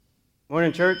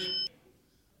Morning, church.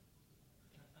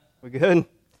 We good?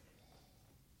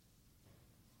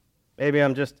 Maybe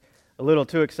I'm just a little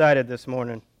too excited this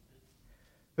morning.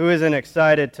 Who isn't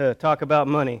excited to talk about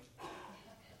money?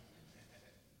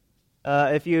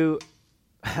 I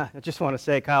just want to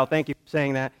say, Kyle, thank you for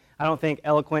saying that. I don't think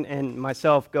eloquent and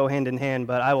myself go hand in hand,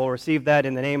 but I will receive that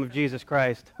in the name of Jesus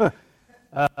Christ.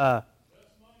 Oh,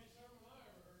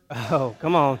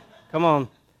 come on.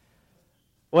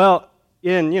 Well,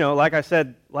 like I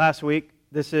said last week,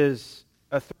 this is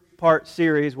a three-part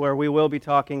series where we will be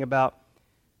talking about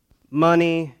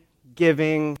money,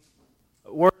 giving.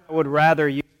 A word I would rather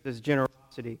use is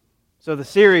generosity. So the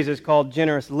series is called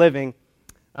Generous Living.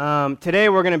 Today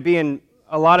we're going to be in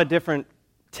a lot of different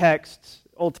texts,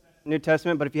 Old Testament, New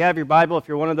Testament, but if you have your Bible, if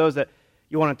you're one of those that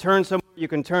you want to turn somewhere, you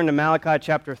can turn to Malachi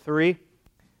chapter 3.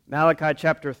 Malachi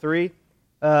chapter 3.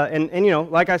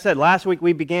 Like I said, last week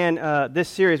we began this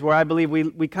series where I believe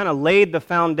we kind of laid the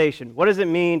foundation. What does it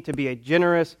mean to be a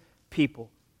generous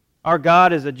people? Our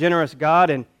God is a generous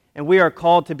God, and we are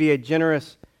called to be a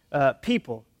generous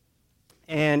people.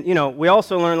 And, we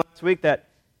also learned last week that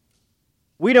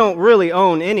we don't really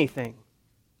own anything.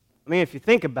 I mean, if you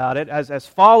think about it, as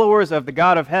followers of the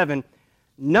God of heaven,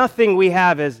 nothing we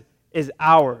have is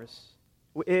ours.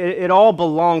 It all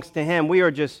belongs to Him. We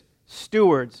are just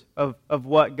stewards of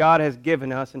what God has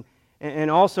given us. And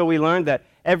also we learned that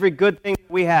every good thing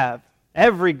we have,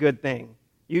 every good thing,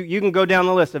 you can go down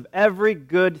the list of every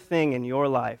good thing in your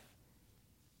life.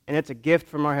 And it's a gift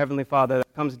from our Heavenly Father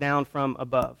that comes down from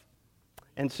above.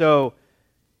 And so,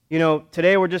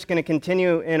 today we're just going to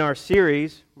continue in our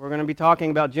series. We're going to be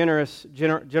talking about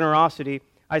generosity.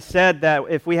 I said that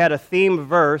if we had a theme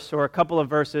verse or a couple of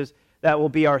verses, that will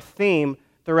be our theme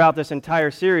throughout this entire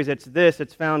series.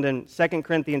 It's found in 2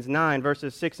 Corinthians 9,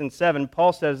 verses 6 and 7.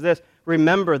 Paul says this,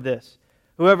 "Remember this,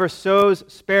 whoever sows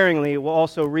sparingly will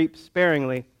also reap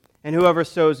sparingly, and whoever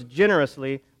sows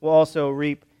generously will also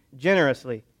reap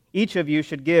generously. Each of you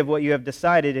should give what you have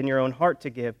decided in your own heart to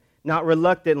give, not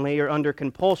reluctantly or under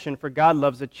compulsion, for God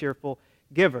loves a cheerful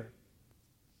giver."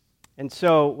 And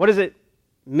so, what does it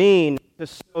mean to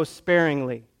sow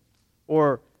sparingly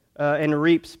and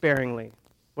reap sparingly?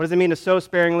 What does it mean to sow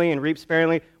sparingly and reap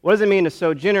sparingly? What does it mean to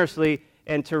sow generously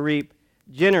and to reap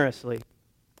generously?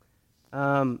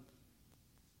 I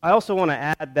also want to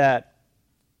add that,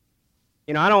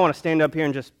 I don't want to stand up here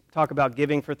and just talk about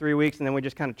giving for 3 weeks and then we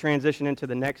just kind of transition into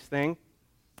the next thing.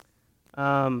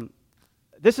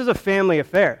 This is a family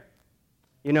affair.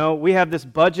 We have this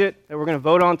budget that we're going to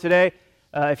vote on today.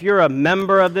 If you're a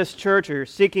member of this church or you're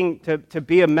seeking to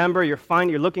be a member, you're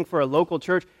looking for a local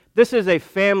church, this is a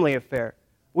family affair.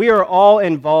 We are all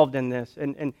involved in this,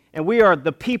 and we are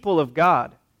the people of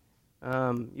God.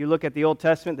 You look at the Old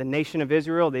Testament, the nation of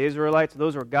Israel, the Israelites,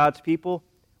 those were God's people.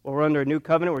 Well, we're under a new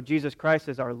covenant where Jesus Christ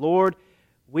is our Lord.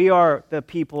 We are the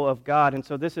people of God, and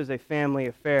so this is a family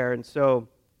affair. And so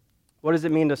what does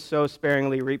it mean to sow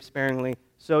sparingly, reap sparingly,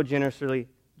 sow generously,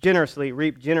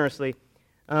 reap generously?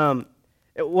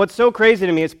 What's so crazy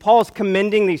to me is Paul's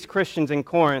commending these Christians in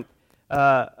Corinth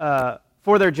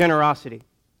for their generosity.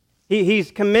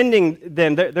 He's commending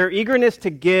them. Their eagerness to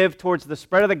give towards the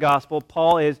spread of the gospel,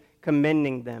 Paul is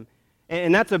commending them.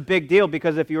 And that's a big deal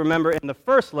because if you remember in the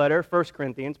first letter, 1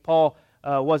 Corinthians, Paul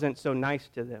wasn't so nice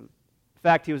to them. In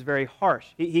fact, he was very harsh.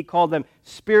 He called them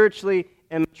spiritually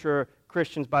immature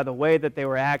Christians by the way that they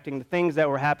were acting, the things that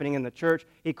were happening in the church.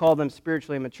 He called them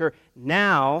spiritually immature.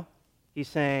 Now, he's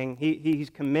saying, he's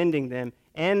commending them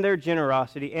and their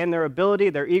generosity and their ability,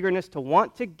 their eagerness to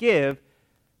want to give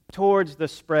towards the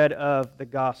spread of the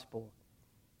gospel.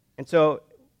 And so,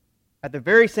 at the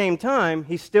very same time,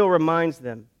 he still reminds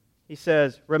them. He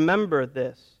says, "Remember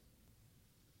this.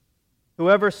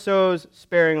 Whoever sows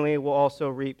sparingly will also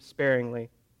reap sparingly.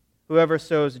 Whoever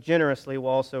sows generously will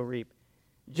also reap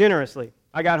generously."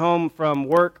 I got home from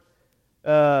work,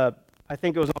 I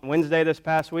think it was on Wednesday this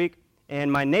past week, and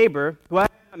my neighbor, who I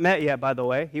haven't met yet, by the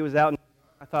way, he was out,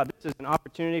 I thought this is an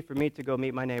opportunity for me to go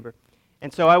meet my neighbor.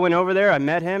 And so I went over there, I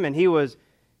met him, and he was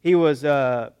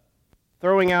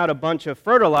throwing out a bunch of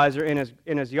fertilizer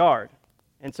in his yard.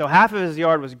 And so half of his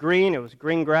yard was green, it was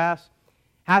green grass.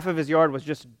 Half of his yard was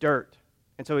just dirt.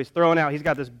 And so he's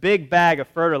got this big bag of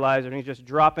fertilizer, and he's just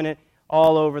dropping it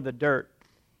all over the dirt.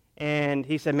 And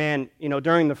he said, "Man,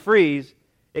 during the freeze,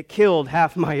 it killed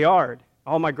half my yard.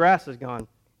 All my grass is gone.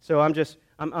 So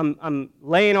I'm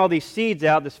laying all these seeds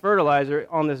out, this fertilizer,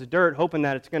 on this dirt, hoping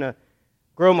that it's going to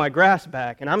grow my grass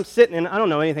back." And I'm sitting and I don't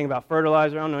know anything about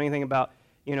fertilizer. I don't know anything about,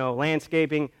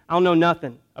 landscaping. I don't know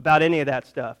nothing about any of that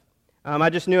stuff. I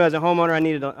just knew as a homeowner I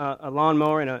needed a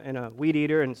lawnmower and a weed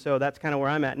eater, and so that's kind of where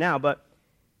I'm at now. But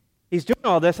he's doing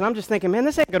all this, and I'm just thinking, man,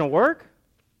 this ain't going to work.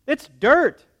 It's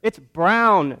dirt. It's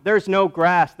brown. There's no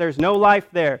grass. There's no life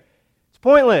there. It's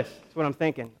pointless. That's what I'm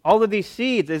thinking. All of these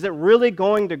seeds, is it really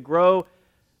going to grow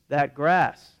that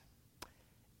grass?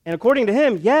 And according to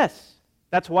him, yes.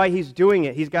 That's why he's doing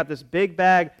it. He's got this big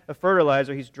bag of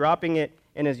fertilizer. He's dropping it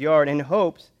in his yard in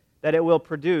hopes that it will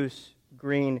produce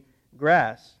green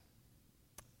grass.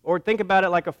 Or think about it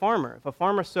like a farmer. If a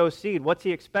farmer sows seed, what's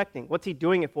he expecting? What's he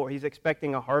doing it for? He's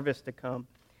expecting a harvest to come.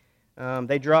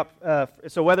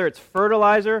 So whether it's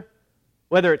fertilizer,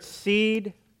 whether it's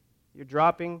seed you're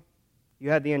dropping, you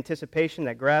had the anticipation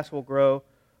that grass will grow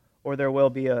or there will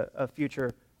be a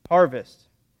future harvest.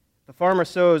 The farmer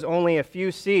sows only a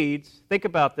few seeds. Think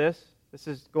about this. This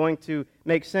is going to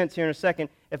make sense here in a second.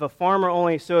 If a farmer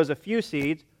only sows a few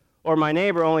seeds, or my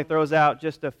neighbor only throws out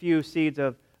just a few seeds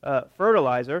of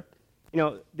fertilizer,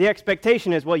 the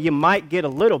expectation is, well, you might get a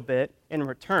little bit in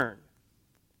return.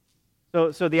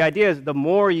 So the idea is the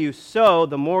more you sow,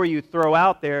 the more you throw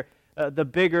out there, the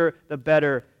bigger, the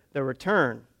better the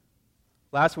return.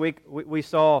 Last week we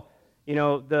saw,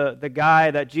 the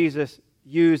guy that Jesus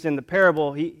used in the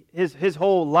parable. His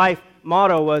whole life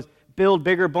motto was build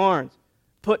bigger barns,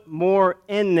 put more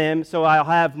in them so I'll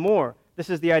have more. This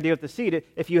is the idea with the seed.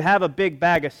 If you have a big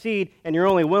bag of seed and you're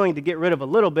only willing to get rid of a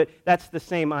little bit, that's the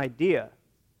same idea.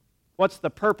 What's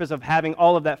the purpose of having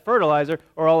all of that fertilizer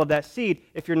or all of that seed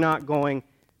if you're not going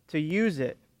to use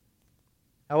it?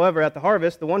 However, at the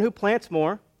harvest, the one who plants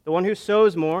more, the one who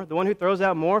sows more, the one who throws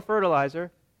out more fertilizer,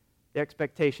 the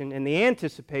expectation and the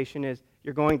anticipation is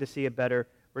you're going to see a better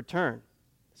return.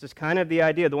 This is kind of the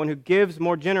idea. The one who gives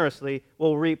more generously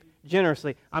will reap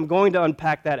generously. I'm going to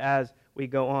unpack that as we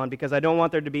go on because I don't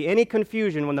want there to be any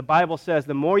confusion when the Bible says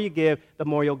the more you give, the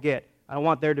more you'll get. I don't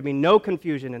want there to be no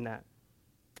confusion in that.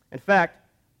 In fact,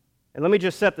 and let me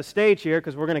just set the stage here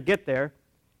because we're going to get there.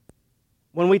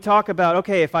 When we talk about,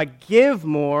 okay, if I give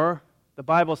more, the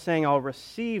Bible's saying I'll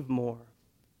receive more.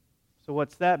 So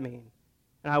what's that mean?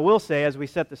 And I will say, as we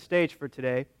set the stage for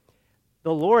today,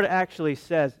 the Lord actually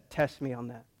says, test me on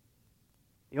that.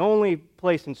 The only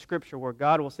place in Scripture where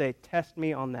God will say, test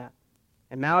me on that.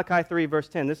 In Malachi 3, verse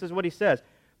 10, this is what he says.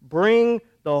 Bring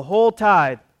the whole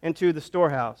tithe into the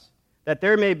storehouse, that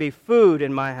there may be food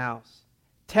in my house.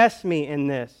 Test me in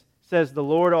this, says the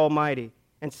Lord Almighty,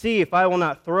 and see if I will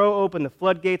not throw open the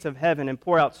floodgates of heaven and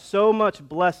pour out so much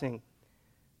blessing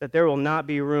that there will not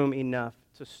be room enough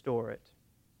to store it.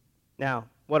 Now,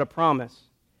 what a promise.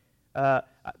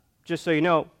 Just so you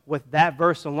know, with that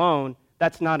verse alone,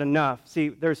 that's not enough. See,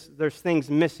 there's things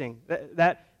missing.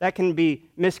 That can be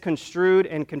misconstrued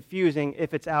and confusing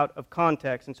if it's out of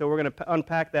context. And so we're going to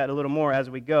unpack that a little more as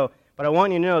we go. But I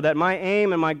want you to know that my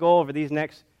aim and my goal over these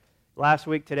last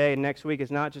week, today, and next week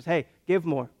is not just, hey, give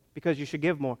more, because you should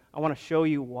give more. I want to show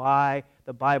you why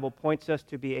the Bible points us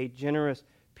to be a generous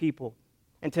people.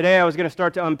 And today I was going to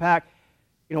start to unpack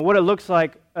what it looks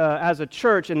like as a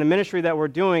church and the ministry that we're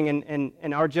doing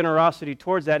and our generosity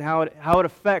towards that, how it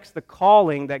affects the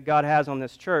calling that God has on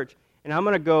this church. And I'm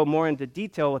going to go more into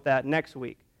detail with that next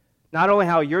week. Not only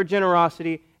how your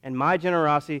generosity and my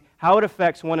generosity, how it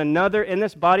affects one another in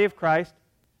this body of Christ.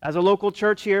 As a local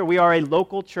church here, we are a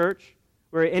local church.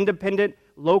 We're an independent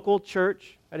local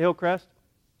church at Hillcrest.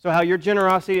 So how your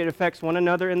generosity, it affects one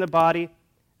another in the body,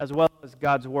 as well as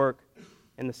God's work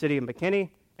in the city of McKinney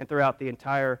and throughout the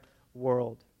entire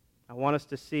world. I want us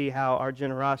to see how our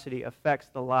generosity affects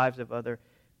the lives of other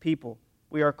people.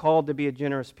 We are called to be a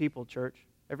generous people, church.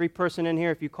 Every person in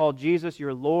here, if you call Jesus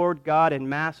your Lord, God, and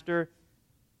Master,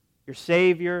 your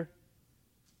Savior,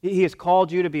 He has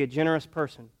called you to be a generous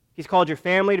person. He's called your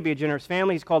family to be a generous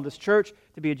family. He's called this church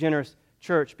to be a generous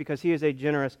church because He is a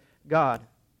generous God.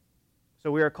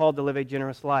 So we are called to live a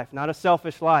generous life, not a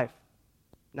selfish life,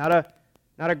 not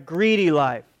a greedy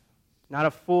life, not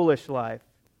a foolish life,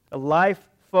 a life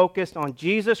focused on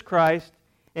Jesus Christ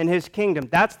and His kingdom.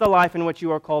 That's the life in which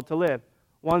you are called to live,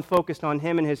 one focused on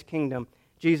Him and His kingdom.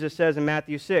 Jesus says in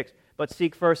Matthew 6, but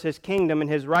seek first His kingdom and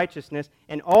His righteousness,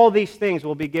 and all these things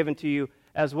will be given to you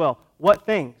as well. What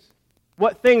things?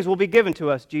 What things will be given to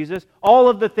us, Jesus? All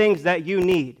of the things that you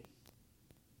need.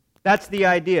 That's the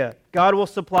idea. God will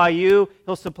supply you,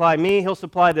 He'll supply me, He'll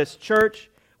supply this church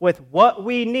with what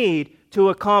we need to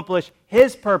accomplish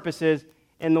His purposes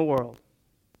in the world.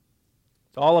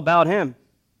 It's all about Him.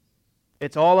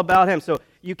 It's all about Him. So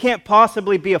you can't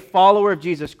possibly be a follower of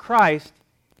Jesus Christ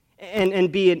and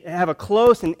have a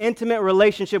close and intimate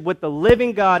relationship with the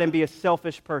living God and be a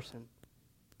selfish person.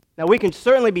 Now, we can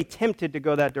certainly be tempted to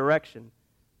go that direction,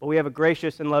 but we have a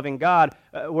gracious and loving God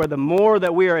where the more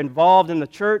that we are involved in the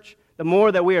church, the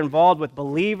more that we are involved with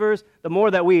believers, the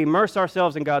more that we immerse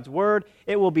ourselves in God's Word,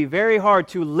 it will be very hard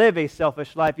to live a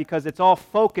selfish life because it's all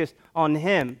focused on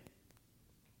Him.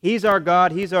 He's our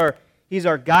God. He's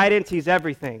our guidance. He's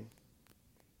everything.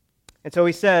 And so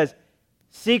he says,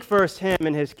 seek first Him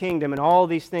and His kingdom, and all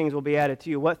these things will be added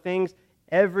to you. What things?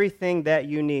 Everything that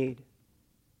you need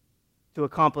to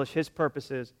accomplish His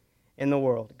purposes in the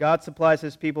world. God supplies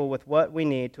His people with what we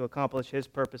need to accomplish His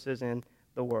purposes in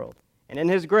the world. And in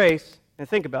His grace, and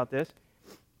think about this,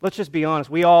 let's just be honest,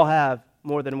 we all have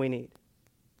more than we need.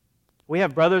 We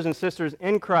have brothers and sisters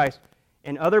in Christ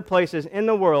in other places in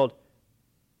the world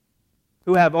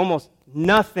who have almost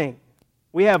nothing.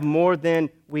 We have more than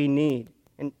we need.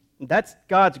 And that's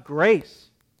God's grace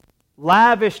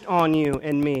lavished on you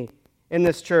and me in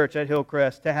this church at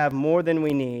Hillcrest to have more than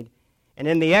we need. And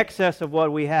in the excess of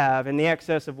what we have, in the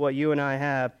excess of what you and I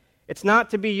have, it's not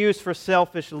to be used for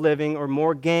selfish living or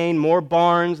more gain, more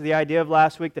barns, the idea of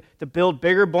last week, to build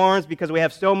bigger barns because we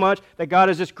have so much that God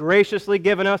has just graciously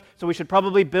given us, so we should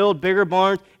probably build bigger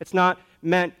barns. It's not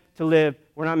meant to live,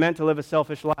 we're not meant to live a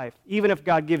selfish life, even if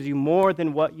God gives you more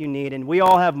than what you need, and we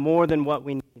all have more than what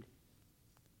we need.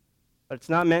 But it's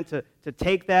not meant to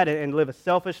take that and live a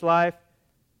selfish life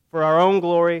for our own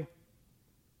glory,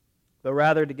 but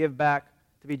rather to give back,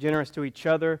 to be generous to each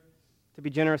other, to be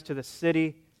generous to the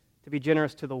city, to be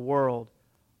generous to the world,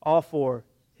 all for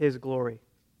His glory.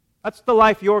 That's the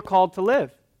life you're called to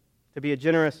live, to be a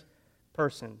generous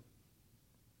person.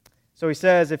 So he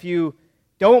says, if you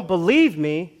don't believe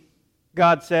me,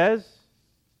 God says,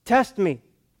 test me,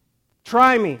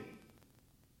 try me.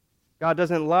 God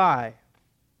doesn't lie.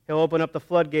 He'll open up the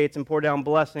floodgates and pour down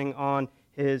blessing on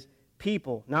His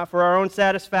people, not for our own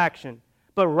satisfaction,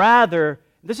 but rather,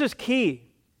 this is key,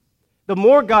 the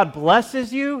more God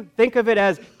blesses you, think of it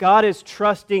as God is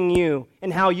trusting you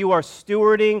and how you are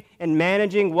stewarding and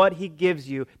managing what He gives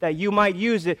you, that you might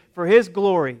use it for His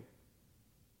glory.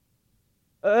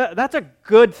 That's a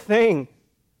good thing.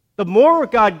 The more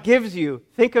God gives you,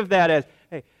 think of that as,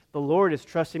 hey, the Lord is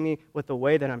trusting me with the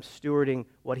way that I'm stewarding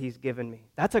what He's given me.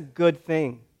 That's a good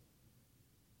thing.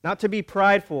 Not to be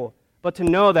prideful, but to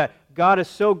know that God is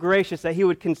so gracious that He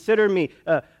would consider me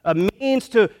a means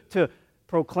to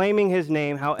proclaiming His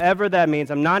name, however that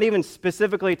means. I'm not even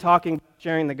specifically talking about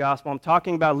sharing the gospel. I'm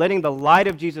talking about letting the light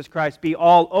of Jesus Christ be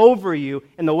all over you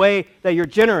in the way that you're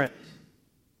generous.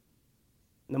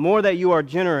 And the more that you are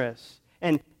generous,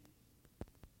 and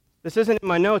this isn't in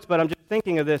my notes, but I'm just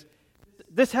thinking of this.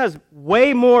 This has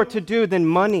way more to do than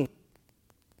money.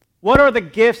 What are the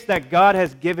gifts that God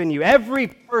has given you? Every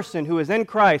person who is in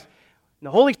Christ, and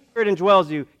the Holy Spirit indwells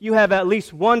you, you have at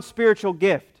least one spiritual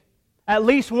gift. At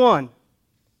least one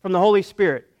from the Holy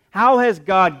Spirit. How has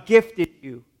God gifted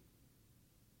you?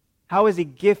 How has He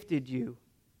gifted you?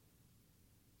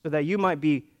 So that you might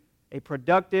be a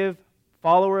productive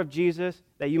follower of Jesus,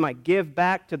 that you might give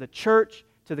back to the church,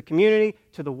 to the community,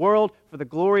 to the world, for the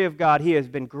glory of God. He has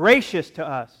been gracious to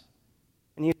us,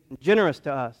 and He has been generous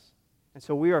to us. And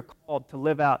so we are called to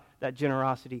live out that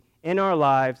generosity in our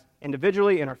lives,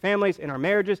 individually, in our families, in our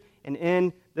marriages, and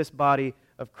in this body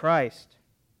of Christ.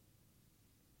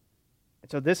 And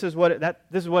so this is what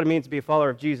it means to be a follower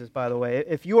of Jesus, by the way.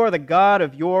 If you are the God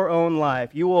of your own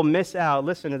life, you will miss out,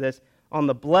 listen to this, on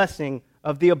the blessing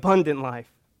of the abundant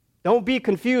life. Don't be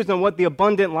confused on what the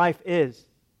abundant life is.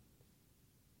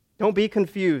 Don't be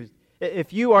confused.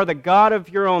 If you are the God of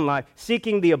your own life,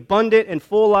 seeking the abundant and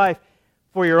full life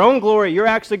for your own glory, you're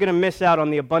actually going to miss out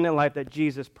on the abundant life that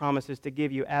Jesus promises to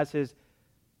give you as His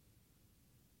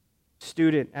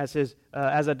student, as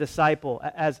a disciple,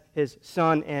 as His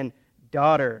son and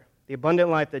daughter. The abundant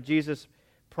life that Jesus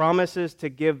promises to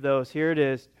give those, here it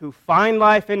is, who find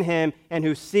life in Him and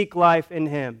who seek life in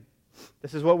Him.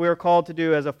 This is what we are called to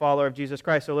do as a follower of Jesus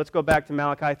Christ. So let's go back to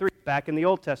Malachi 3, back in the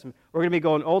Old Testament. We're going to be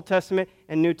going Old Testament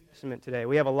and New Testament today.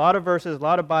 We have a lot of verses, a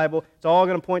lot of Bible. It's all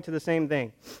going to point to the same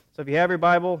thing. So if you have your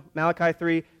Bible, Malachi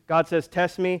 3, God says,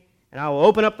 test me, and I will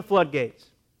open up the floodgates,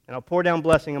 and I'll pour down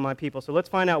blessing on my people. So let's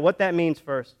find out what that means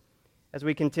first as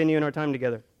we continue in our time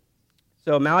together.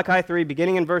 So Malachi 3,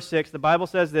 beginning in verse 6, the Bible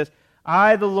says this,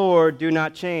 I, the Lord, do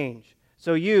not change.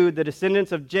 So you, the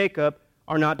descendants of Jacob,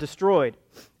 are not destroyed.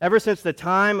 Ever since the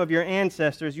time of your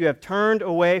ancestors, you have turned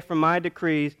away from my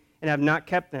decrees and have not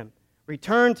kept them.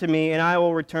 Return to me, and I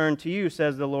will return to you,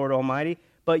 says the Lord Almighty.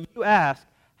 But you ask,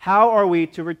 how are we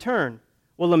to return?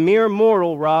 Will a mere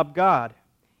mortal rob God?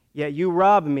 Yet you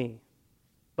rob me.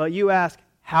 But you ask,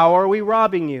 how are we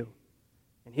robbing you?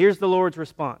 And here's the Lord's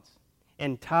response.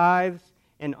 In tithes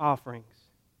and offerings.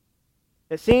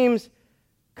 It seems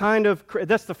kind of,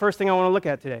 that's the first thing I want to look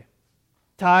at today.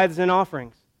 Tithes and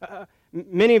offerings.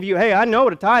 Many of you, hey, I know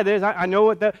what a tithe is. I know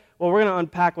what that. Well, we're going to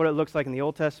unpack what it looks like in the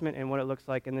Old Testament and what it looks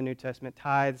like in the New Testament,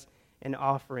 tithes and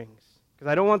offerings, because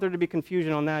I don't want there to be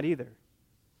confusion on that either.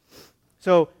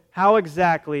 So how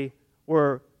exactly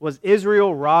was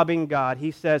Israel robbing God?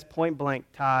 He says point blank,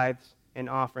 tithes and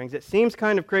offerings. It seems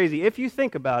kind of crazy, if you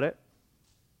think about it,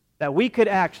 that we could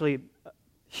actually,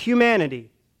 humanity,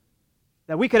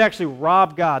 that we could actually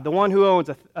rob God, the one who owns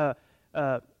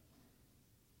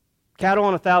cattle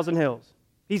on 1,000 hills.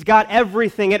 He's got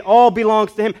everything. It all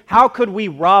belongs to him. How could we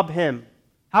rob him?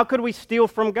 How could we steal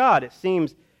from God? It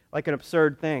seems like an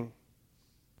absurd thing.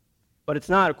 But it's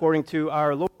not, according to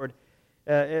our Lord.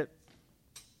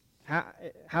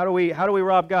 How do we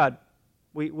rob God?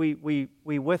 We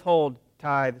withhold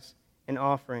tithes and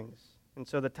offerings. And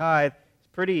so the tithe is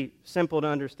pretty simple to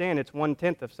understand. It's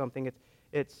 1/10 of something.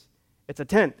 It's a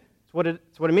tenth. It's what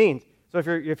it means. So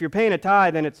if you're paying a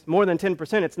tithe and it's more than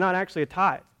 10%, it's not actually a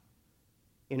tithe.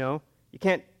 You know, you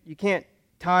can't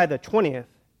tithe a 20th.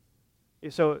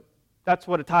 So that's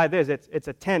what a tithe is. It's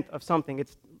a tenth of something.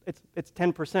 It's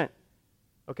 10%.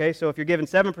 Okay, so if you're given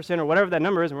 7% or whatever that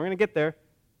number is, and we're going to get there,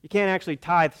 you can't actually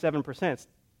tithe 7%.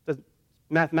 It's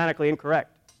mathematically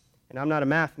incorrect. And I'm not a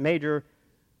math major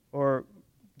or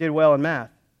did well in math.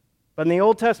 But in the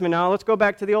Old Testament, now let's go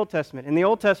back to the Old Testament. In the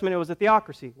Old Testament, it was a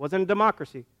theocracy. It wasn't a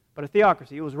democracy, but a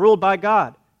theocracy. It was ruled by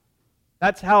God.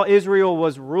 That's how Israel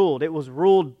was ruled. It was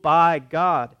ruled by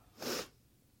God.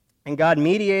 And God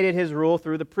mediated his rule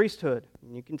through the priesthood.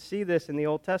 And you can see this in the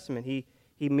Old Testament. He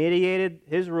mediated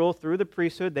his rule through the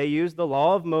priesthood. They used the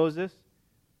law of Moses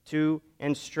to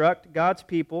instruct God's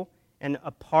people. And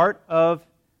a part of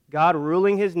God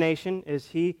ruling his nation is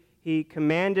he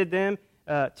commanded them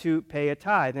to pay a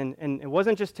tithe. And it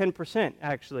wasn't just 10%,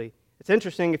 actually. It's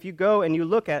interesting, if you go and you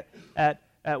look at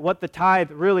what the tithe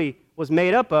really was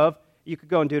made up of, you could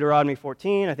go in Deuteronomy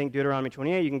 14, I think Deuteronomy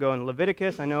 28, you can go in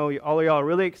Leviticus. I know all of y'all are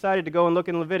really excited to go and look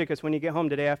in Leviticus when you get home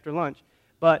today after lunch.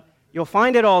 But you'll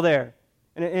find it all there.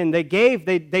 And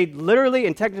they literally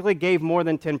and technically gave more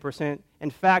than 10%. In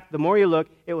fact, the more you look,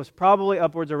 it was probably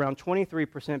upwards around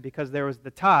 23% because there was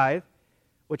the tithe,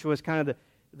 which was kind of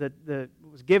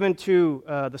was given to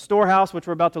the storehouse, which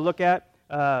we're about to look at.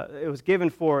 It was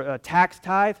given for tax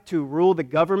tithe to rule the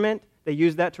government. They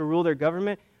used that to rule their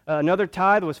government. Another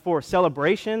tithe was for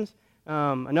celebrations.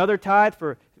 Another tithe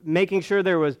for making sure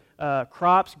there was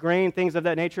crops, grain, things of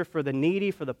that nature for the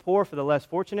needy, for the poor, for the less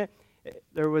fortunate.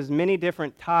 There was many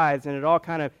different tithes, and it all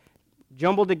kind of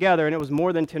jumbled together, and it was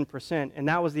more than 10%. And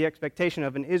that was the expectation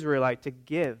of an Israelite to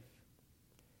give.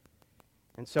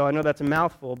 And so I know that's a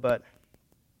mouthful, but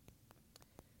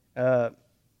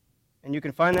and you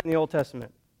can find that in the Old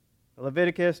Testament.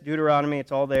 Leviticus, Deuteronomy,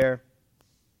 it's all there.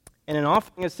 And an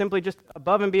offering is simply just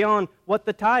above and beyond what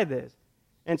the tithe is.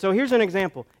 And so here's an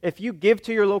example. If you give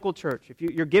to your local church, if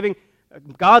you're giving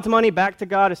God's money back to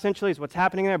God, essentially, is what's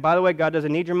happening there. By the way, God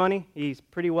doesn't need your money. He's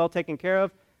pretty well taken care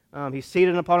of. He's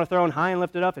seated upon a throne, high and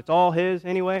lifted up. It's all his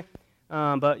anyway.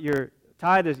 But your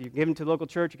tithe is you're giving to the local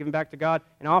church, you're giving back to God.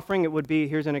 An offering, it would be,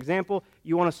 here's an example,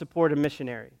 you want to support a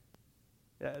missionary.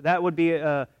 That would be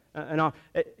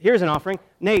here's an offering.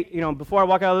 Nate, before I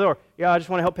walk out of the door, I just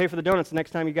want to help pay for the donuts the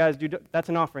next time you guys do. That's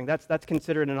an offering. That's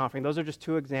considered an offering. Those are just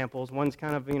two examples. One's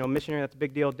kind of, missionary, that's a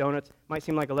big deal. Donuts might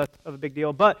seem like a less of a big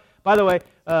deal. But, by the way,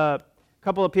 a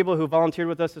couple of people who volunteered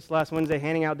with us this last Wednesday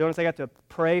handing out donuts, I got to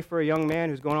pray for a young man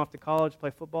who's going off to college,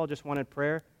 play football, just wanted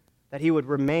prayer, that he would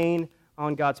remain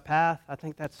on God's path. I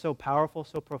think that's so powerful,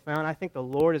 so profound. I think the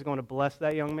Lord is going to bless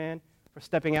that young man for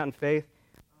stepping out in faith.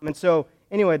 And so,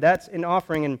 anyway, that's an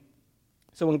offering. And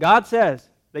so when God says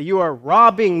that you are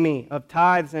robbing me of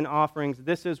tithes and offerings,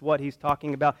 this is what he's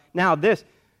talking about. Now, just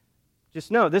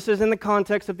know, this is in the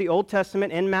context of the Old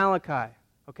Testament and Malachi,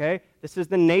 okay? This is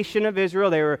the nation of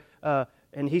Israel. They were,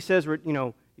 and he says,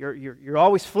 you're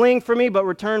always fleeing from me, but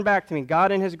return back to me.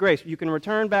 God in his grace, you can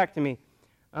return back to me.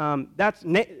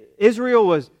 Israel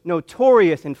was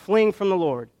notorious in fleeing from the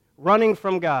Lord, running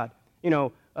from God,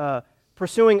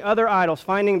 pursuing other idols,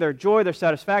 finding their joy, their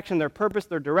satisfaction, their purpose,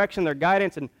 their direction, their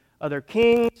guidance, and other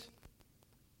kings,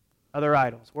 other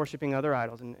idols, worshiping other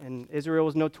idols. And Israel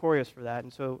was notorious for that.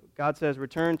 And so God says,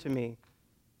 return to me.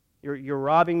 You're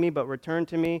robbing me, but return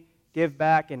to me, give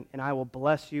back, and I will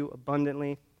bless you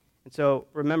abundantly. And so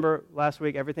remember, last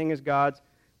week, everything is God's.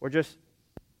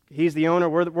 He's the owner,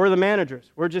 we're the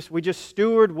managers. We just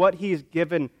steward what he's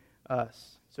given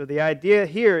us. So the idea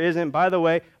here isn't, by the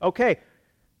way, okay,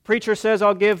 preacher says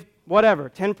I'll give whatever,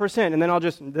 10%, and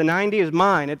then the 90 is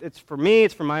mine. It's for me,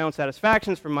 it's for my own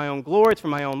satisfaction, it's for my own glory, it's for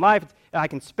my own life. I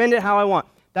can spend it how I want.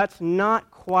 That's not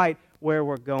quite where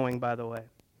we're going, by the way.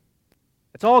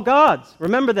 It's all God's.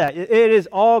 Remember that. It is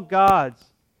all God's.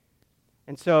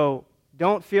 And so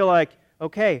don't feel like,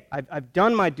 okay, I've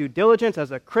done my due diligence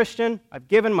as a Christian. I've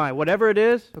given my whatever it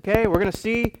is, okay? We're going to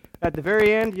see at the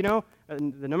very end,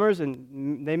 the numbers,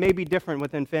 and they may be different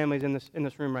within families in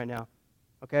this room right now,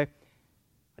 okay?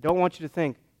 I don't want you to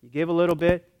think you give a little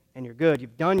bit and you're good.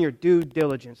 You've done your due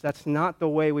diligence. That's not the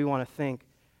way we want to think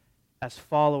as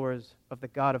followers of the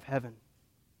God of heaven.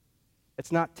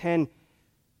 It's not 10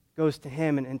 goes to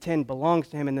Him and 10 belongs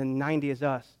to Him and then 90 is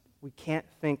us. We can't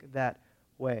think that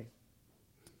way.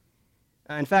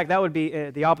 In fact, that would be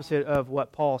the opposite of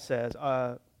what Paul says.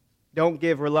 Don't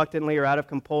give reluctantly or out of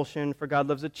compulsion, for God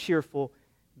loves a cheerful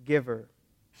giver.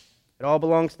 It all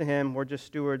belongs to Him. We're just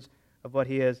stewards of what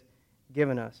He has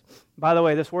given us. By the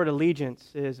way, this word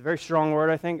allegiance is a very strong word,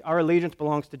 I think. Our allegiance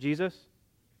belongs to Jesus.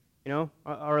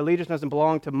 Our allegiance doesn't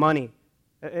belong to money.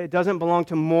 It doesn't belong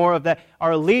to more of that.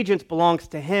 Our allegiance belongs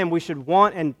to Him. We should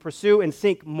want and pursue and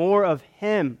seek more of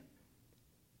Him.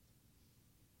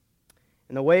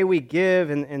 And the way we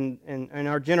give and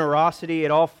our generosity,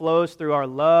 it all flows through our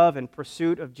love and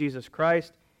pursuit of Jesus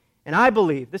Christ. And I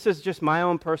believe, this is just my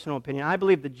own personal opinion, I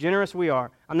believe the generous we are,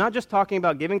 I'm not just talking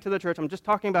about giving to the church, I'm just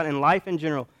talking about in life in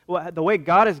general. The way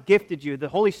God has gifted you, the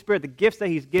Holy Spirit, the gifts that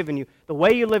He's given you, the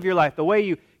way you live your life, the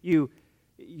way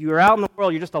you're out in the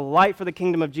world, you're just a light for the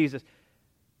kingdom of Jesus.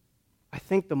 I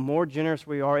think the more generous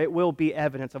we are, it will be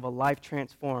evidence of a life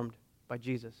transformed by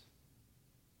Jesus.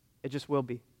 It just will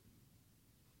be.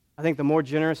 I think the more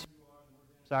generous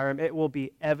you are, it will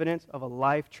be evidence of a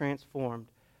life transformed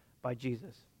by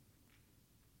Jesus.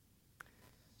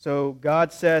 So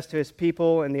God says to His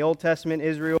people in the Old Testament,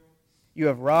 Israel, you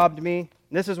have robbed me.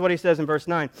 And this is what He says in verse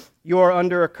 9. You are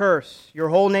under a curse, your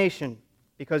whole nation,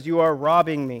 because you are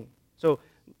robbing me. So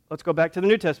let's go back to the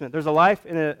New Testament. There's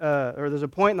a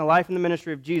point in the life and the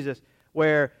ministry of Jesus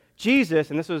where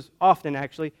Jesus, and this was often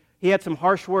actually, He had some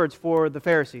harsh words for the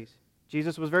Pharisees.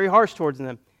 Jesus was very harsh towards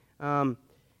them.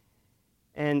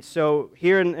 And so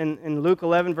here in Luke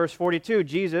 11, verse 42,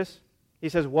 Jesus, He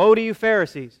says, woe to you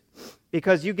Pharisees,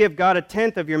 because you give God a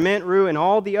tenth of your mint, rue, and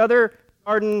all the other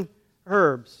garden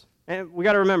herbs. And we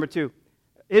got to remember, too,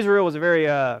 Israel was a very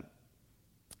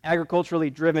agriculturally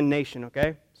driven nation,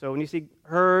 okay? So when you see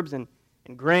herbs and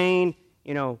grain,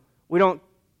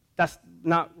 that's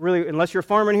not really, unless you're a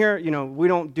farmer in here, we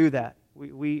don't do that.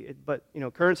 But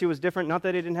currency was different. Not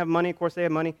that they didn't have money. Of course, they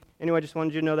had money. Anyway, I just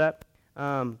wanted you to know that.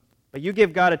 But you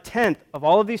give God a tenth of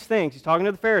all of these things. He's talking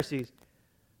to the Pharisees.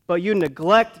 But you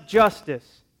neglect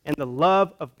justice and the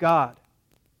love of God.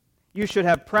 You should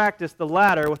have practiced the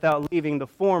latter without leaving the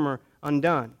former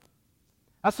undone.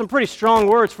 That's some pretty strong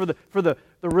words for the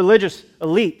religious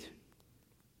elite.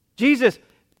 Jesus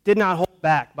did not hold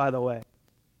back, by the way.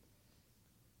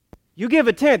 You give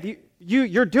a tenth.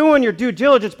 You're doing your due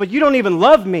diligence, but you don't even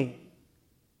love me.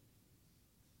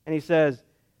 And He says,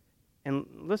 and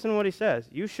listen to what He says.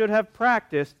 You should have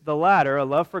practiced the latter, a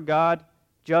love for God,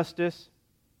 justice,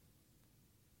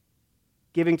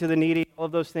 giving to the needy, all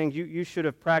of those things. You should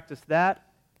have practiced that,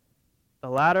 the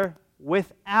latter,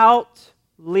 without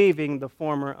leaving the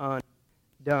former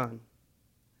undone.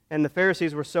 And the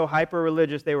Pharisees were so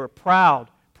hyper-religious, they were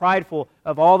prideful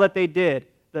of all that they did,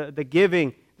 the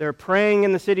giving. They're praying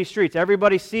in the city streets.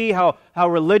 Everybody see how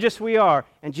religious we are.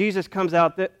 And Jesus comes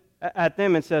out at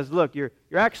them and says, look, you're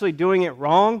actually doing it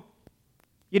wrong.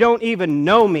 You don't even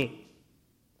know me.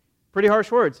 Pretty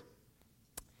harsh words.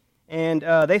 And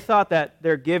they thought that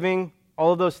their giving,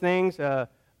 all of those things,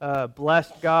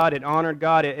 blessed God, it honored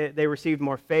God, they received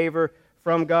more favor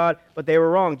from God, but they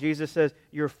were wrong. Jesus says,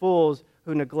 you're fools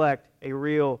who neglect a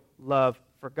real love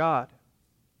for God.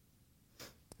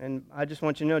 And I just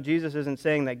want you to know, Jesus isn't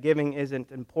saying that giving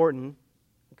isn't important,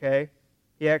 okay?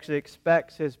 He actually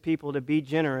expects His people to be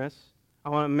generous. I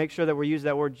want to make sure that we use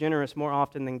that word generous more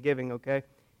often than giving, okay?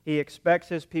 He expects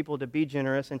His people to be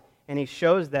generous, and He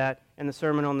shows that in the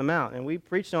Sermon on the Mount. And we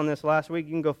preached on this last week.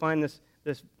 You can go find this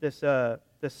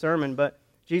sermon. But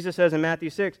Jesus says in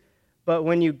Matthew 6, but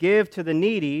when you give to the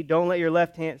needy, don't let your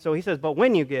left hand... So He says, but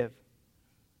when you give.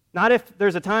 Not if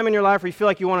there's a time in your life where you feel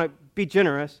like you want to be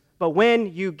generous, but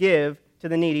when you give to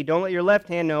the needy, don't let your left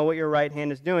hand know what your right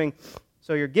hand is doing,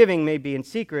 so your giving may be in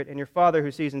secret, and your Father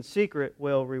who sees in secret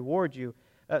will reward you.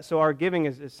 So our giving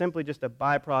is simply just a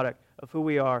byproduct of who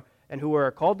we are and who we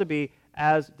are called to be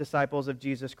as disciples of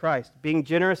Jesus Christ. Being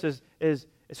generous is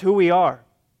who we are.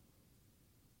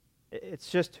 It's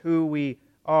just who we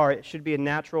are. It should be a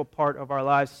natural part of our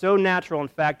lives. So natural, in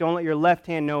fact, don't let your left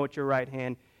hand know what your right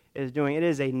hand is doing. It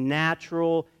is a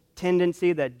natural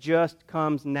tendency that just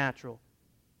comes natural.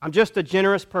 I'm just a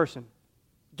generous person.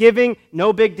 Giving,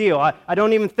 no big deal. I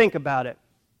don't even think about it.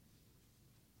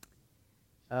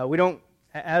 We don't,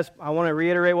 as I want to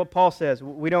reiterate what Paul says,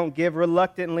 we don't give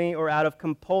reluctantly or out of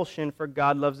compulsion, for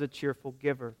God loves a cheerful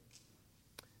giver.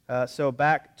 So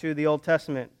back to the Old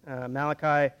Testament,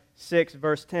 Malachi 6,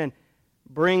 verse 10.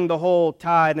 Bring the whole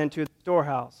tithe into the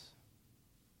storehouse,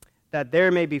 that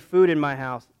there may be food in my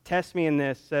house. Test me in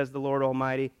this, says the Lord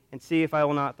Almighty, and see if I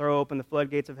will not throw open the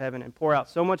floodgates of heaven and pour out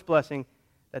so much blessing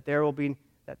that there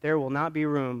will not be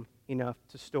room enough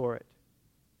to store it.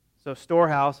 So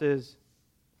storehouse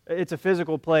it's a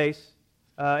physical place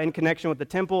in connection with the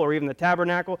temple or even the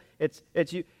tabernacle. It's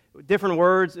different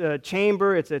words,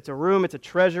 chamber, it's a room, it's a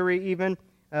treasury even,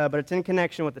 but it's in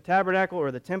connection with the tabernacle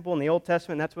or the temple in the Old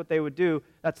Testament. That's what they would do.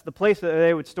 That's the place that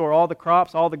they would store all the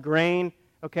crops, all the grain,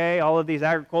 okay, all of these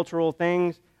agricultural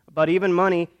things, but even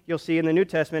money you'll see in the New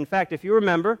Testament. In fact, if you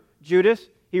remember, Judas,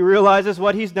 he realizes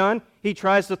what he's done. He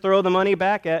tries to throw the money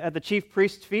back at the chief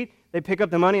priest's feet. They pick up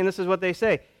the money, and this is what they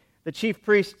say. The chief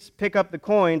priests pick up the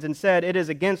coins and said, it is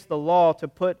against the law to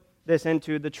put this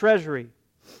into the treasury,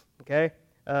 okay,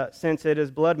 since it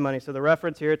is blood money. So the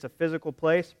reference here, it's a physical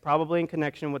place, probably in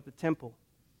connection with the temple.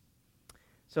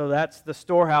 So that's the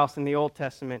storehouse in the Old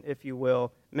Testament, if you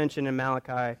will, mentioned in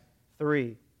Malachi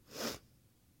 3.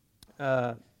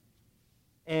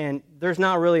 And there's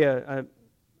not really a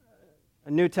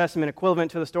New Testament equivalent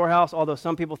to the storehouse, although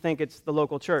some people think it's the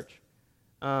local church.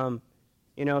 So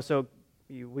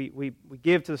we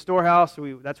give to the storehouse,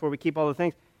 that's where we keep all the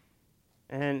things.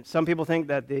 And some people think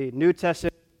that the New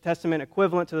Testament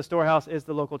equivalent to the storehouse is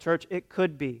the local church. It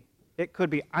could be. It could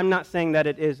be. I'm not saying that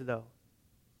it is, though.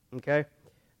 Okay?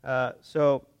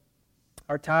 So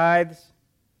our tithes,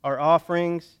 our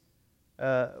offerings,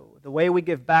 the way we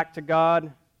give back to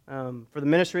God, for the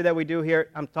ministry that we do here,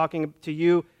 I'm talking to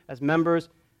you as members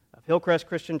of Hillcrest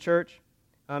Christian Church.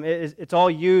 It's all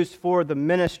used for the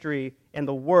ministry and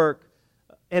the work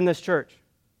in this church.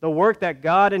 The work that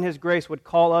God in His grace would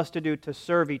call us to do to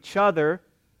serve each other,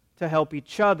 to help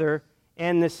each other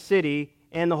and this city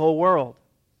and the whole world.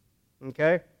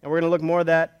 Okay? And we're going to look more at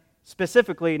that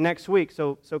specifically next week,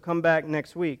 so come back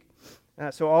next week.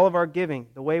 So all of our giving,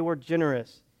 the way we're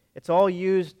generous, it's all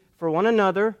used for one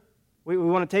another. We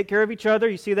want to take care of each other.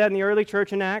 You see that in the early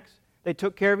church in Acts. They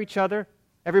took care of each other.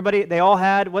 Everybody, they all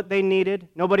had what they needed.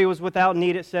 Nobody was without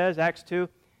need, it says, Acts 2.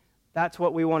 That's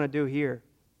what we want to do here.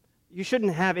 You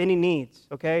shouldn't have any needs,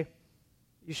 okay?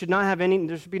 You should not have any,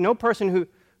 there should be no person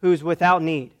who's without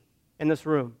need in this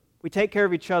room. We take care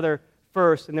of each other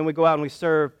first, and then we go out and we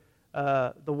serve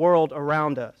the world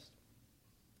around us.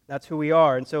 That's who we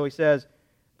are. And so he says,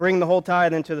 bring the whole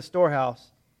tithe into the storehouse.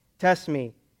 Test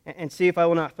me, and see if I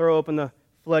will not throw open the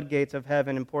floodgates of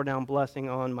heaven and pour down blessing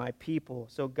on my people.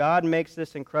 So God makes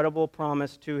this incredible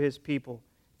promise to His people.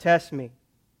 Test me.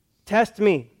 Test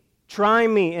me. Try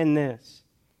me in this.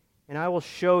 And I will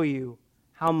show you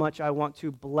how much I want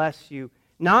to bless you.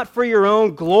 Not for your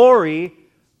own glory,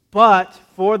 but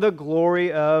for the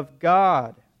glory of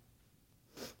God.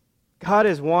 God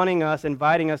is wanting us,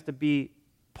 inviting us to be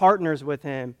partners with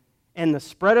Him in the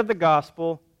spread of the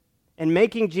gospel and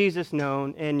making Jesus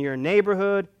known in your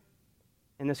neighborhood,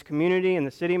 in this community, in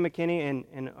the city of McKinney,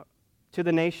 and to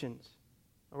the nations.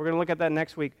 We're going to look at that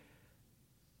next week.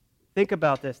 Think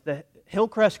about this. The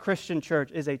Hillcrest Christian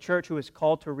Church is a church who is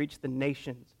called to reach the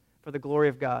nations for the glory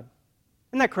of God.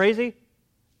 Isn't that crazy?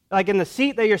 Like in the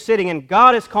seat that you're sitting in,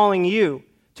 God is calling you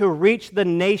to reach the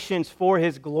nations for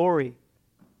His glory.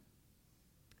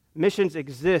 Missions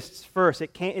exists first.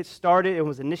 It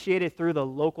was initiated through the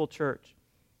local church.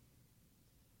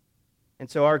 And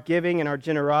so our giving and our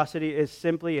generosity is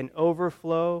simply an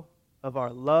overflow of our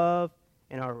love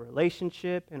and our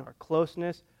relationship and our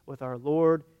closeness with our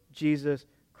Lord Jesus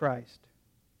Christ.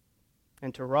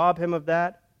 And to rob Him of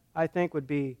that, I think, would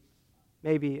be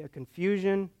maybe a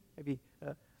confusion, maybe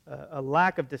a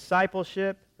lack of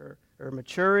discipleship or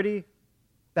maturity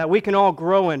that we can all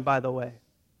grow in, by the way.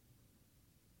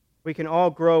 We can all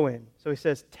grow in. So he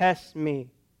says, test me,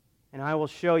 and I will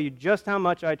show you just how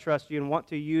much I trust you and want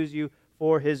to use you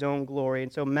for His own glory.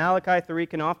 And so Malachi 3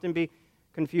 can often be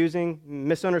confusing,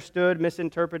 misunderstood,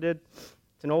 misinterpreted.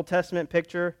 It's an Old Testament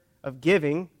picture of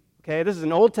giving. Okay, this is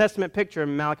an Old Testament picture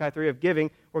in Malachi 3 of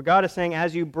giving, where God is saying,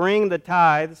 as you bring the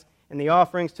tithes and the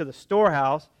offerings to the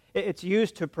storehouse, it's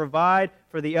used to provide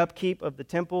for the upkeep of the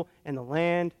temple and the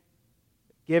land,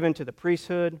 given to the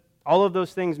priesthood. All of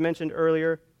those things mentioned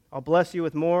earlier. I'll bless you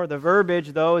with more. The verbiage,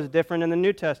 though, is different in the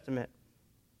New Testament.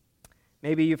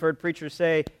 Maybe you've heard preachers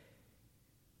say,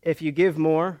 if you give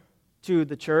more to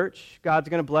the church, God's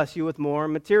going to bless you with more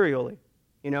materially.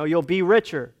 You'll be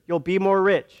richer. You'll be more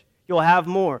rich. You'll have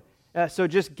more. So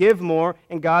just give more,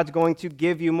 and God's going to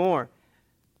give you more.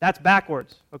 That's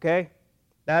backwards, okay?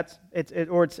 It's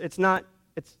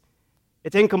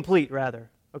incomplete, rather.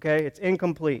 Okay, it's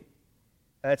incomplete.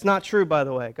 It's not true, by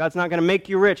the way. God's not going to make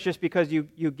you rich just because you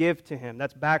give to Him.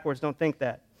 That's backwards. Don't think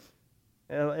that.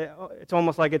 It's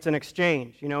almost like it's an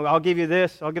exchange. I'll give you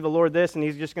this, I'll give the Lord this, and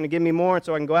He's just going to give me more, and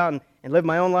so I can go out and live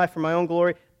my own life for my own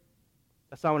glory.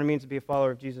 That's not what it means to be a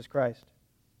follower of Jesus Christ.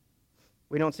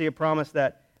 We don't see a promise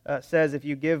that says if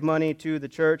you give money to the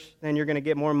church, then you're going to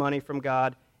get more money from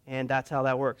God, and that's how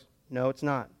that works. No, it's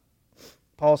not.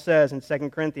 Paul says in 2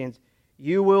 Corinthians,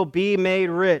 you will be made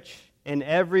rich in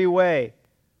every way.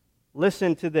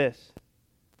 Listen to this.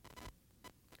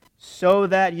 So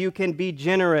that you can be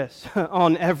generous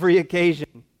on every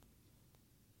occasion.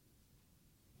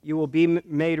 You will be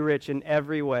made rich in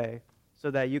every way so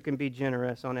that you can be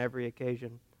generous on every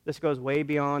occasion. This goes way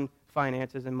beyond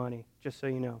finances and money, just so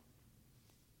you know.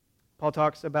 Paul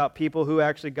talks about people who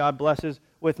actually God blesses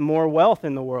with more wealth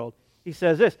in the world. He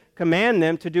says this, command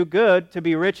them to do good, to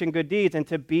be rich in good deeds, and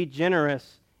to be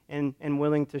generous and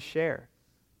to to share.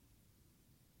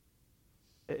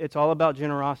 It's all about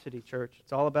generosity, church.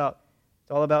 It's all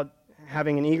about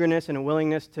having an eagerness and a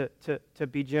willingness to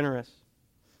be generous.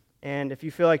 And if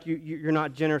you feel like you're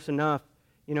not generous enough,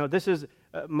 this is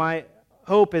my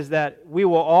hope is that we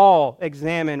will all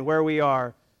examine where we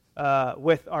are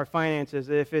with our finances.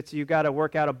 If it's you got to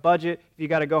work out a budget, if you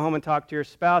got to go home and talk to your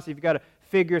spouse, if you got to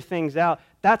figure things out,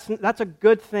 that's a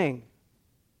good thing.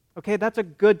 Okay, that's a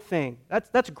good thing.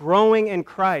 That's growing in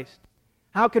Christ.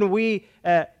 How can we,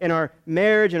 in our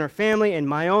marriage, in our family, in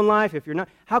my own life, if you're not,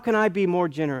 how can I be more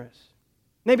generous?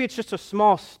 Maybe it's just a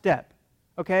small step,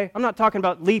 okay? I'm not talking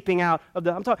about leaping out of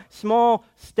I'm talking small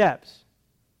steps.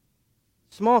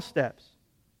 Small steps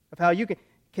of how you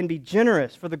can be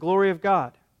generous for the glory of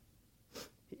God.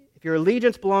 If your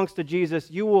allegiance belongs to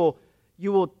Jesus, you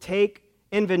will take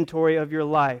inventory of your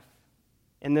life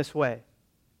in this way.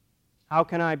 How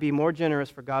can I be more generous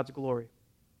for God's glory?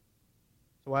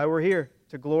 That's why we're here,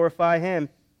 to glorify Him.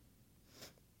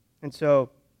 And so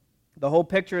the whole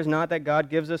picture is not that God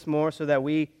gives us more so that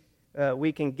we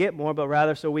can get more, but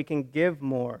rather so we can give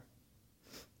more.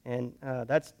 And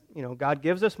that's, God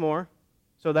gives us more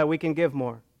so that we can give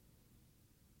more.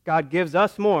 God gives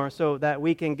us more so that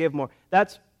we can give more.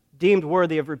 That's deemed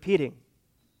worthy of repeating.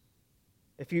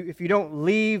 If you don't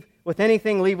leave with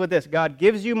anything, leave with this. God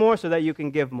gives you more so that you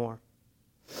can give more.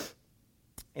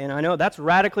 And I know that's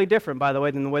radically different, by the way,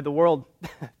 than the way the world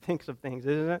thinks of things,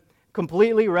 isn't it?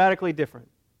 Completely, radically different.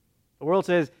 The world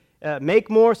says, make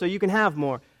more so you can have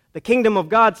more. The kingdom of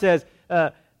God says,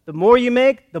 the more you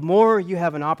make, the more you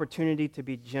have an opportunity to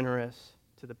be generous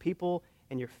to the people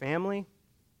in your family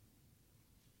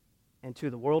and to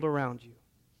the world around you.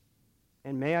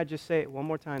 And may I just say it one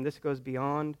more time, this goes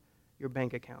beyond your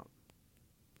bank account.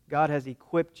 God has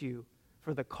equipped you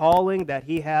for the calling that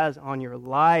He has on your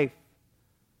life.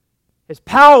 His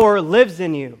power lives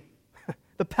in you.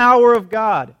 The power of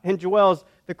God indwells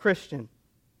the Christian.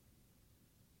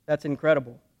 That's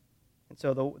incredible. And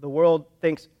so the world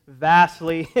thinks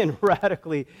vastly and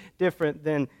radically different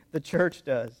than the church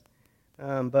does.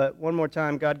 But one more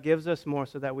time, God gives us more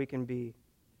so that we can be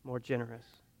more generous.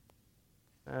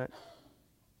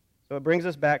 So it brings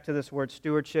us back to this word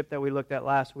stewardship that we looked at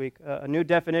last week. A new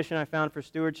definition I found for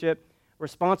stewardship: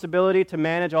 responsibility to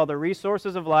manage all the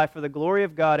resources of life for the glory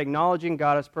of God, acknowledging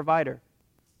God as provider.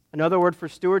 Another word for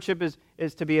stewardship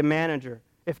is to be a manager.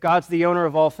 If God's the owner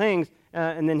of all things,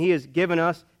 and then He has given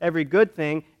us every good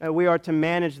thing, we are to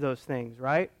manage those things,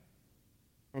 right?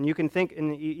 And you can think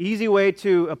an easy way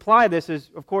to apply this is,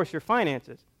 of course, your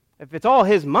finances. If it's all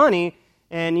His money,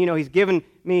 and He's given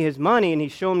me His money, and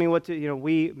He's shown me what to,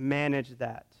 we manage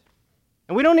that.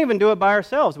 And we don't even do it by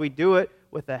ourselves. We do it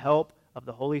with the help of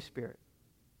the Holy Spirit.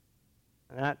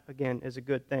 And that, again, is a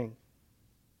good thing.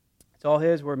 It's all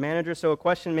His. We're managers. So a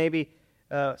question maybe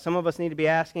some of us need to be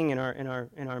asking in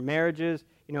our marriages,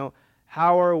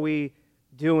 how are we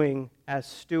doing as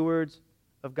stewards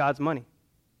of God's money?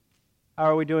 How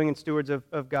are we doing as stewards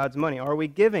of God's money? Are we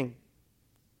giving?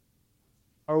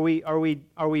 Are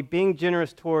we being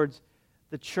generous towards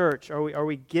the church? Are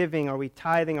we giving? Are we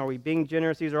tithing? Are we being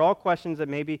generous? These are all questions that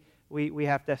maybe we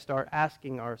have to start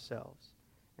asking ourselves.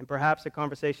 And perhaps a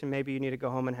conversation maybe you need to go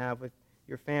home and have with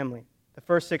your family. The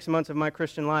first 6 months of my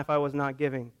Christian life, I was not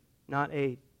giving, not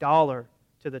a dollar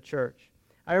to the church.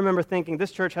 I remember thinking,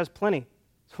 this church has plenty.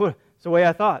 It's the way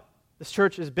I thought. This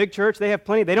church is a big church. They have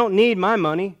plenty. They don't need my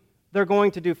money. They're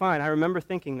going to do fine. I remember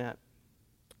thinking that.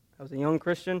 I was a young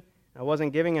Christian. I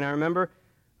wasn't giving, and I remember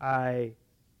I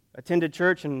attended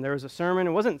church, and there was a sermon.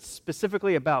 It wasn't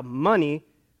specifically about money,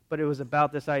 but it was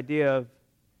about this idea of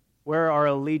who our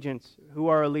allegiance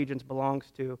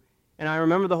belongs to. And I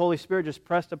remember the Holy Spirit just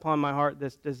pressed upon my heart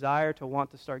this desire to want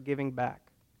to start giving back.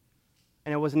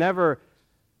 And it was never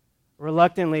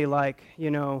reluctantly like,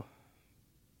 I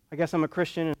guess I'm a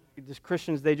Christian, and just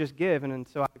Christians, they just give. And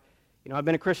so, I've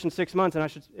been a Christian 6 months,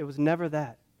 and it was never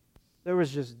that. There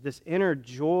was just this inner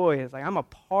joy. It's like I'm a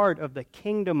part of the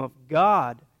kingdom of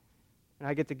God, and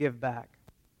I get to give back.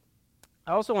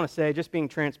 I also want to say, just being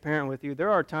transparent with you, there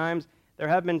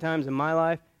have been times in my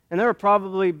life, and there have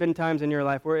probably been times in your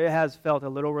life where it has felt a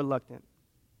little reluctant.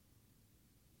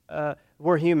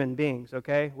 We're human beings,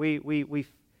 okay? We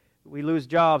lose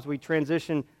jobs, we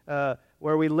transition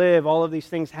where we live, all of these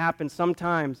things happen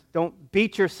sometimes. Don't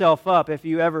beat yourself up if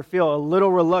you ever feel a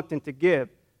little reluctant to give.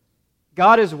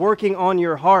 God is working on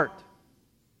your heart.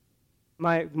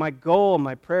 My goal,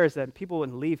 my prayer is that people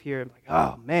wouldn't leave here like,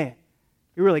 oh man,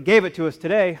 you really gave it to us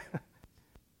today.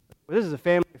 Well, this is a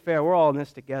family affair. We're all in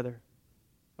this together,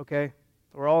 okay?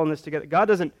 We're all in this together. God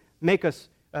doesn't make us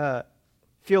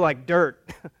feel like dirt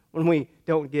when we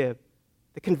don't give.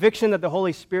 The conviction that the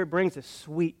Holy Spirit brings is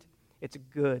sweet. It's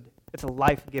good. It's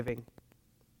life-giving.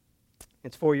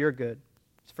 It's for your good.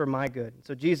 It's for my good.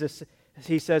 So Jesus,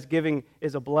 he says, giving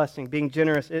is a blessing. Being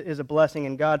generous is a blessing,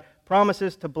 and God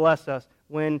promises to bless us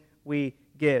when we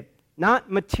give.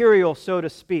 Not material, so to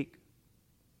speak.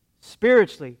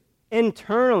 Spiritually,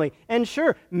 internally, and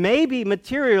sure, maybe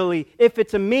materially if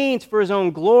it's a means for His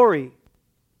own glory.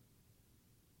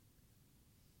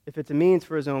 If it's a means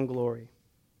for His own glory.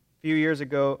 A few years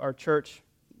ago, our church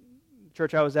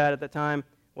I was at the time,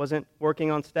 wasn't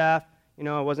working on staff.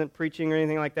 I wasn't preaching or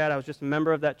anything like that. I was just a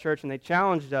member of that church, and they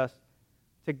challenged us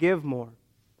to give more.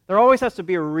 There always has to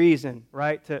be a reason,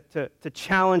 right, to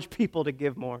challenge people to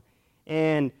give more.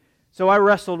 And so I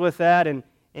wrestled with that, and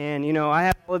I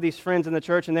had all of these friends in the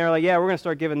church, and they were like, yeah, we're going to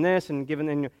start giving this and giving,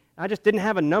 and I just didn't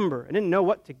have a number. I didn't know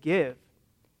what to give.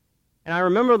 And I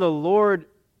remember the Lord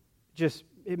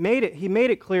He made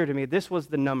it clear to me this was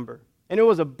the number. And it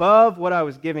was above what I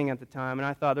was giving at the time, and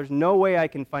I thought, there's no way I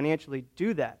can financially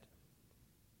do that.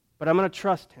 But I'm going to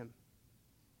trust Him.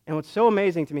 And what's so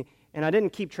amazing to me, and I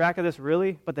didn't keep track of this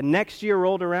really, but the next year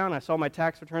rolled around, I saw my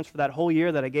tax returns for that whole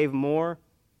year that I gave more.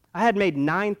 I had made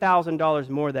 $9,000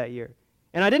 more that year.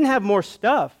 And I didn't have more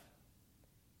stuff.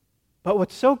 But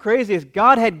what's so crazy is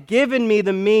God had given me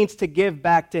the means to give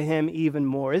back to Him even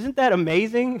more. Isn't that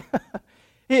amazing?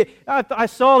 I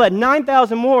saw that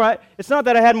 9,000 more. It's not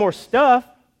that I had more stuff.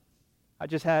 I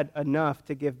just had enough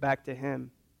to give back to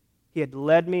Him. He had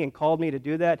led me and called me to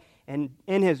do that. And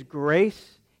in His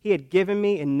grace, He had given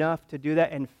me enough to do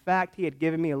that. In fact, He had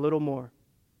given me a little more.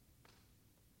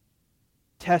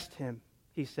 Test Him,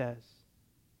 He says.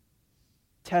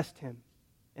 Test Him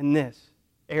in this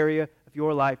area of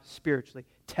your life spiritually.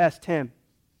 Test Him.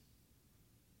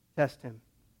 Test Him.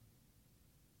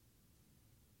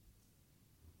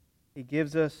 He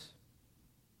gives us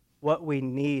what we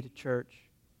need, church.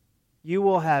 You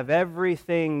will have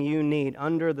everything you need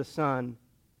under the sun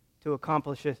to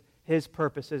accomplish His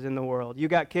purposes in the world. You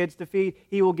got kids to feed,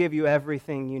 He will give you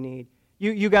everything you need.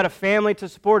 You got a family to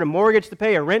support, a mortgage to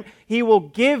pay, a rent. He will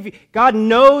give you. God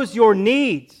knows your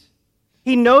needs.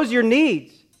 He knows your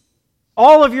needs.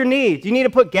 All of your needs. You need to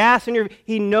put gas in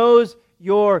He knows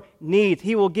your needs.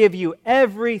 He will give you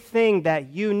everything that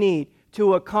you need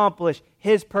to accomplish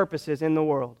His purposes in the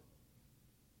world.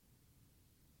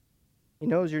 He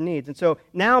knows your needs. And so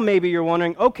now maybe you're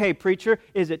wondering, okay, preacher,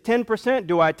 is it 10%?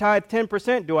 Do I tithe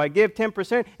 10%? Do I give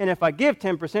 10%? And if I give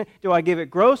 10%, do I give it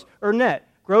gross or net?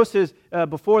 Gross is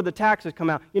before the taxes come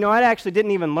out. I actually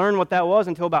didn't even learn what that was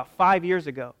until about 5 years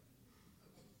ago.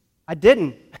 I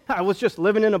didn't. I was just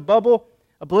living in a bubble,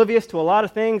 oblivious to a lot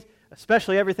of things,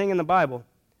 especially everything in the Bible,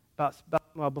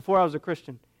 before I was a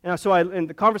Christian. And so and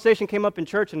the conversation came up in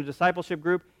church in a discipleship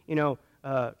group,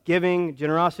 giving,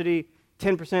 generosity,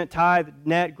 10% tithe,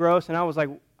 net, gross, and I was like,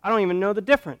 I don't even know the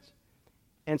difference.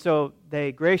 And so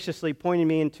they graciously pointed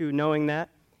me into knowing that,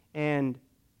 and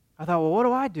I thought, well, what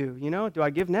do I do? Do I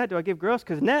give net? Do I give gross?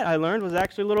 Because net, I learned, was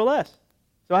actually a little less.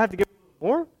 So I have to give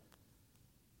more?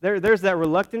 There's that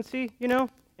reluctancy,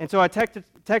 And so I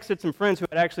texted some friends who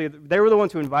had they were the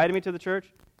ones who invited me to the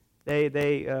church. They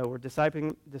were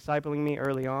discipling me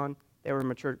early on. They were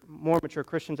more mature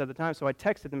Christians at the time. So I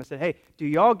texted them and said, hey, do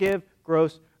y'all give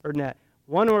gross or net?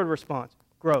 One word response,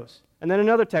 gross. And then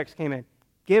another text came in,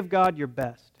 give God your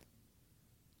best.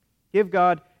 Give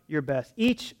God your best.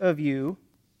 Each of you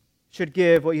should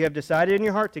give what you have decided in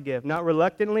your heart to give, not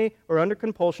reluctantly or under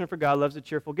compulsion, for God loves a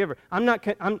cheerful giver.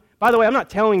 By the way, I'm not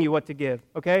telling you what to give,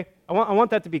 okay? I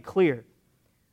want that to be clear.